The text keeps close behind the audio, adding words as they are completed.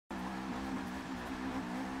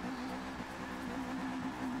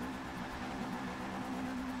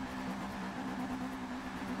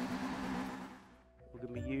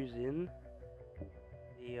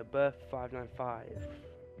Abarth 595.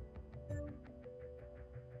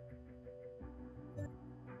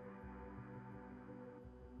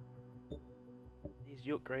 These are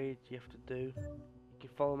the upgrades you have to do. You can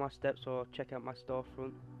follow my steps or check out my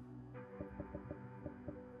storefront.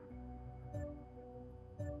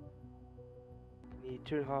 You need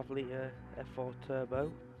 2.5 litre F4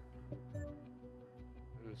 turbo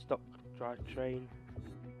and stock drivetrain.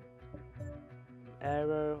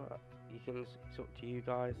 Aero, it's up to you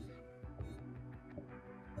guys.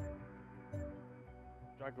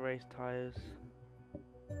 Drag race tyres,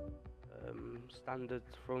 standard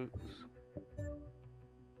fronts,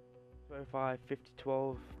 25, 50,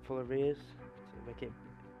 12 full rears to make it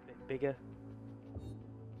a bit bigger.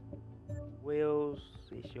 Wheels,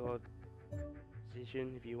 it's your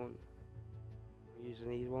decision if you want using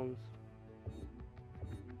these ones.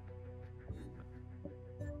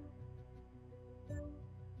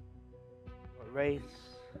 Race,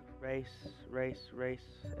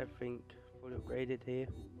 everything fully upgraded here.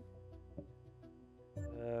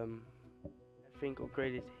 Everything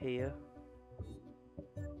upgraded here.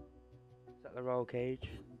 Set the roll cage.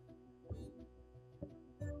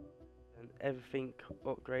 And everything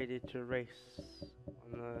upgraded to race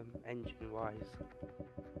on engine wise.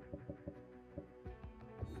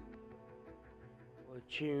 For the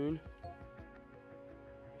tune,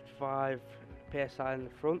 55 PSI in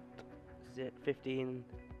the front. 15 in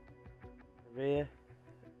the rear.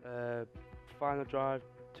 Final drive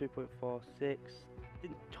 2.46.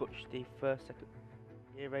 Didn't touch the first second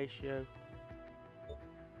gear ratio.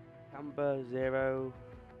 Camber 0,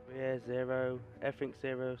 rear 0, everything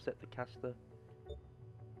 0. Set the caster.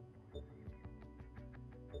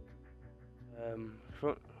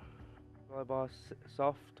 Front roller bar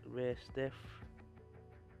soft, rear stiff.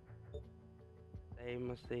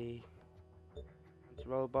 Same as the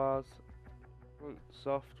anti-roller bars. Front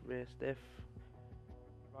soft, rear stiff.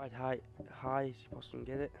 Ride height high as you possibly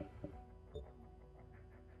can get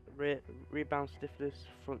it. Rebound stiffness,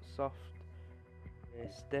 front soft, rear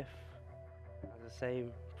stiff. As the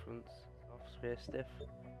same, front soft, rear stiff.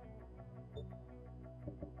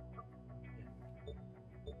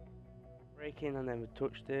 Braking, I never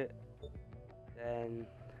touched it. Then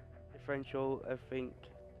differential, everything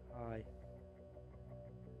high.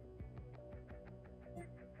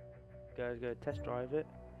 Go test drive it.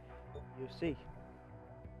 You'll see.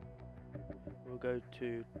 We'll go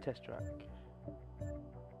to test track.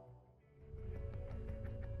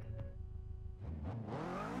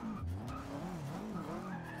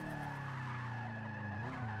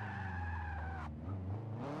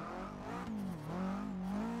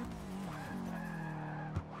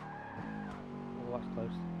 Oh, that's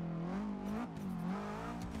close.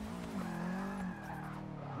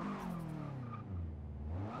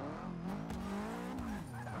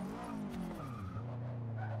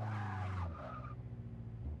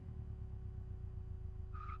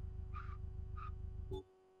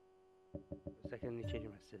 Second, changing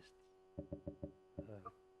my assists.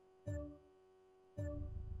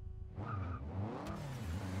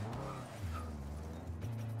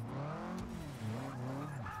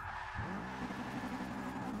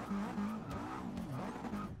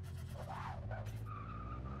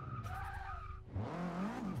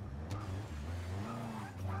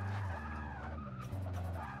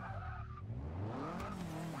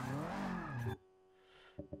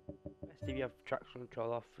 Best if you have traction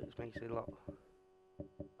control off, it makes it a lot fun.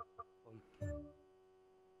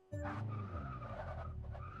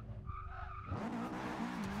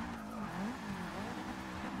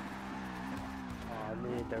 Oh,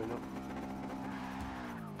 near donut.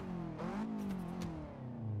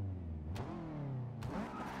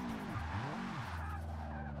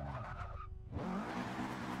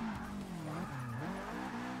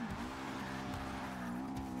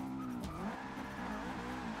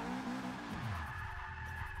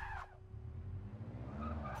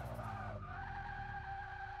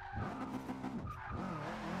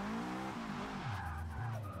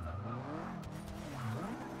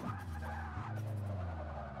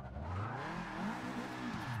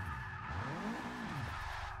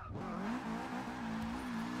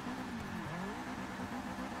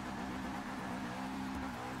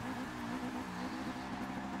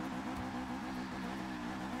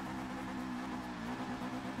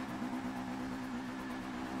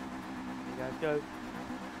 Guys, go.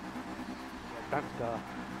 Dance car.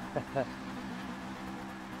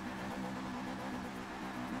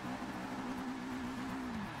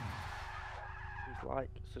 Please like,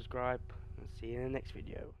 subscribe, and see you in the next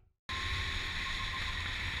video.